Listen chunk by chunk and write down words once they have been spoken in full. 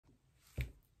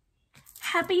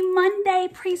Happy Monday,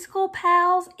 preschool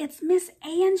pals. It's Miss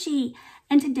Angie,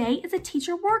 and today is a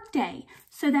teacher work day.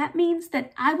 So that means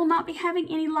that I will not be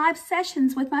having any live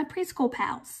sessions with my preschool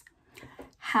pals.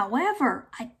 However,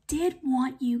 I did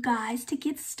want you guys to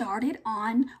get started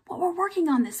on what we're working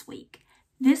on this week.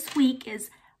 This week is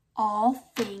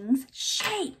all things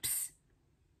shapes.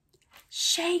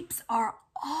 Shapes are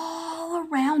all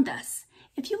around us.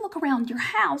 If you look around your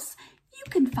house, you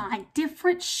can find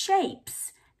different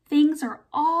shapes. Things are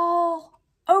all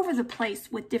over the place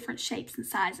with different shapes and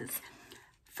sizes.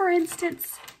 For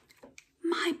instance,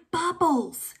 my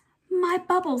bubbles,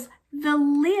 the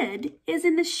lid is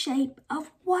in the shape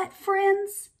of what,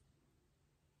 friends?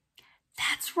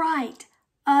 That's right,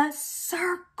 a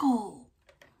circle.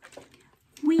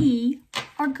 We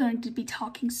are going to be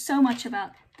talking so much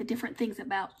about the different things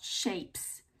about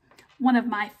shapes. One of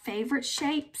my favorite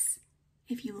shapes,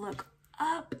 if you look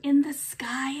up in the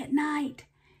sky at night,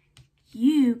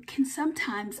 you can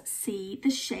sometimes see the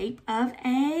shape of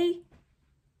a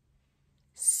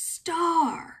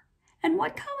star. And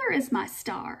what color is my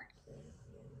star?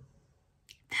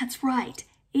 That's right,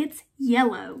 it's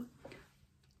yellow.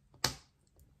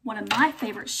 One of my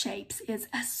favorite shapes is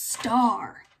a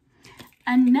star.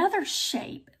 Another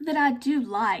shape that I do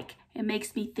like, it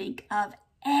makes me think of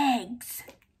eggs.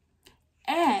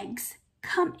 Eggs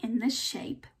come in the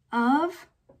shape of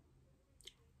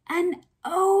an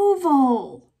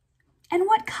oval. And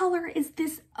what color is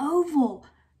this oval,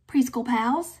 preschool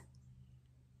pals?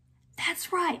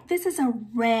 That's right, this is a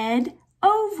red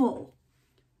oval.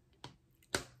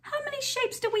 How many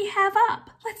shapes do we have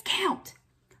up? Let's count.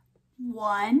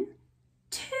 1,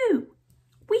 2.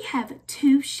 We have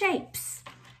 2 shapes.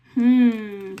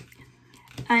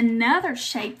 Another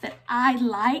shape that I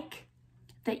like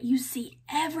that you see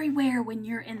everywhere when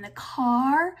you're in the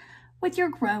car with your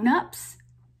grown-ups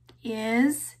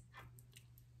is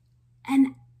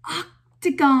an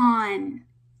octagon.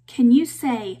 Can you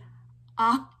say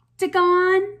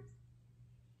octagon?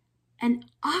 An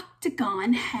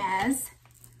octagon has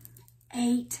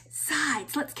 8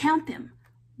 sides. Let's count them.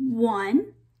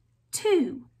 1,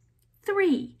 2,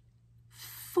 3,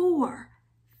 4,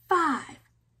 5,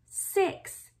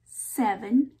 6,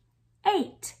 7,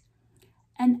 8.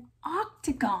 An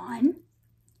octagon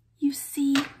you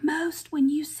see most when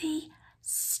you see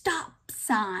stop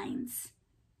signs.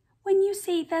 When you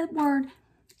see the word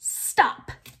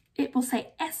stop, it will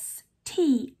say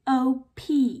S-T-O-P,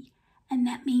 and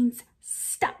that means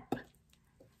stop.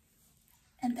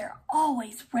 And they're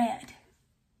always red.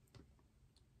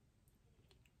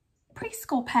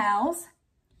 Preschool pals,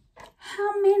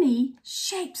 how many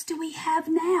shapes do we have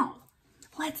now?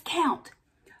 Let's count.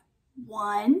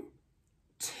 1,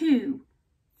 2,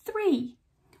 3.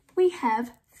 We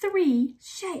have 3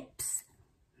 shapes.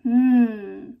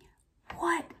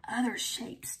 What other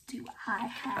shapes do I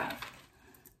have?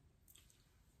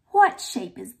 What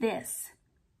shape is this?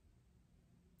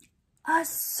 A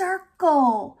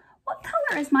circle. What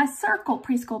color is my circle,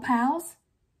 preschool pals?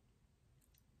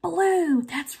 Blue,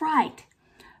 that's right.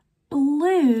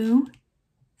 Blue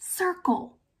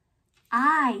circle.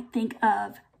 I think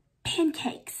of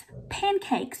pancakes.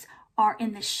 Pancakes are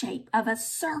in the shape of a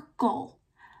circle.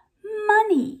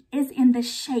 Money is in the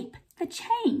shape, the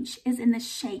change is in the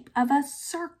shape of a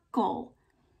circle.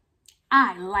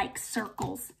 I like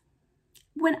circles.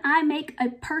 When I make a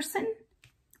person,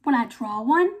 when I draw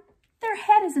one, their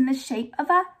head is in the shape of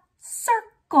a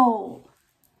circle.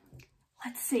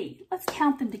 Let's see, let's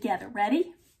count them together.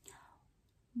 Ready?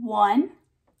 1,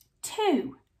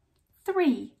 2,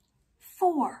 3,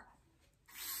 4.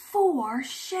 4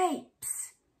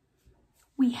 shapes.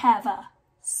 We have a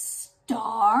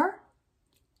star,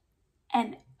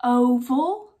 an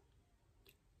oval,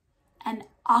 an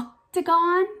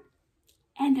octagon,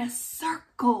 and a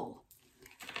circle.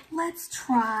 Let's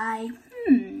try,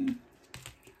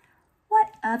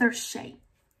 what other shape?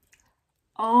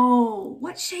 Oh,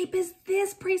 what shape is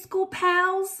this, preschool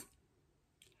pals?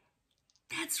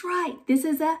 That's right, this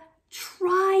is a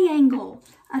triangle.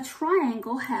 A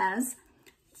triangle has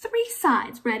 3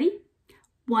 sides. Ready?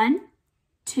 1,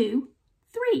 2,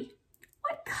 3.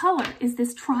 What color is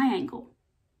this triangle?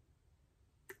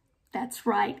 That's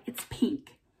right, it's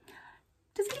pink.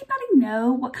 Does anybody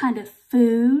know what kind of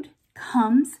food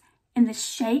comes in the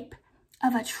shape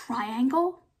of a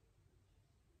triangle?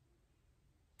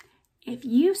 If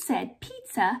you said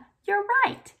pizza, you're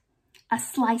right. A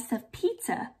slice of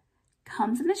pizza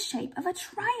comes in the shape of a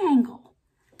triangle.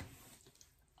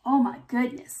 Oh my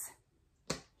goodness.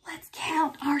 Let's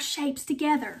count our shapes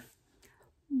together.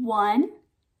 1,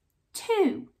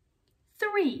 2,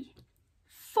 3,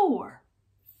 4,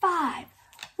 5.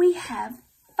 We have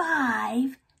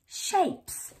 5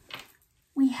 shapes.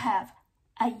 We have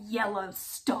a yellow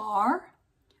star.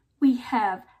 We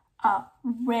have a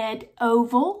red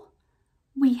oval.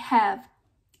 We have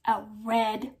a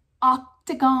red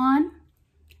octagon.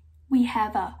 We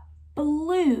have a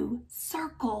blue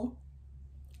circle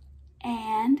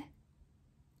and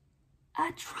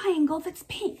a triangle that's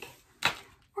pink.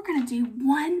 We're going to do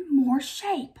one more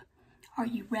shape. Are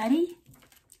you ready?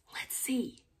 Let's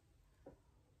see.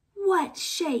 What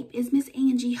shape is Miss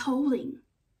Angie holding?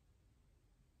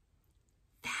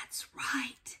 That's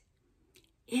right.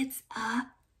 It's a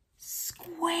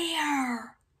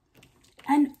square.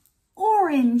 An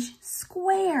orange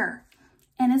square.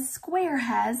 And a square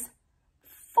has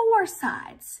 4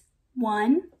 sides.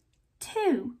 1,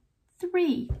 2,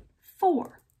 3,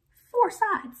 4. 4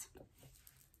 sides.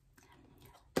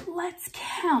 Let's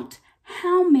count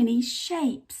how many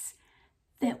shapes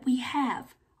that we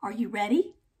have. Are you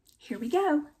ready? Here we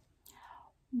go.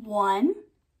 1,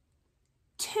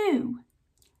 2,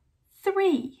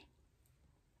 3,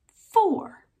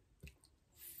 4,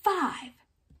 5,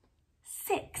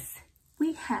 6.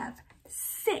 We have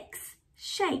 6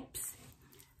 shapes.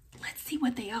 Let's see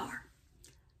what they are.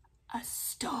 A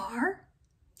star,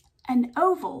 an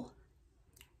oval,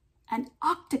 an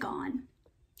octagon,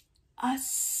 a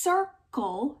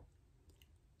circle,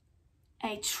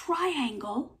 a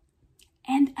triangle,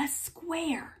 and a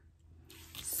square.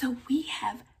 So we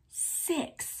have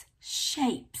 6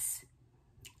 shapes.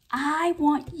 I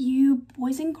want you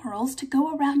boys and girls to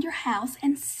go around your house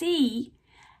and see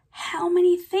how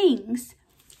many things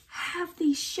have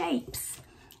these shapes.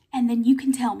 And then you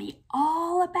can tell me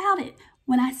all about it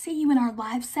when I see you in our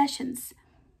live sessions.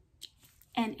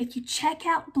 And if you check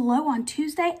out below on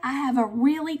Tuesday, I have a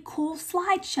really cool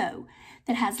slideshow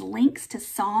that has links to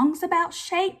songs about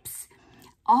shapes,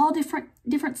 all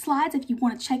different slides. If you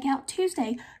want to check out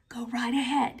Tuesday, go right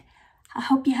ahead. I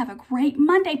hope you have a great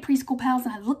Monday, Preschool Pals,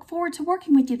 and I look forward to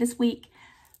working with you this week.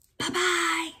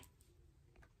 Bye-bye.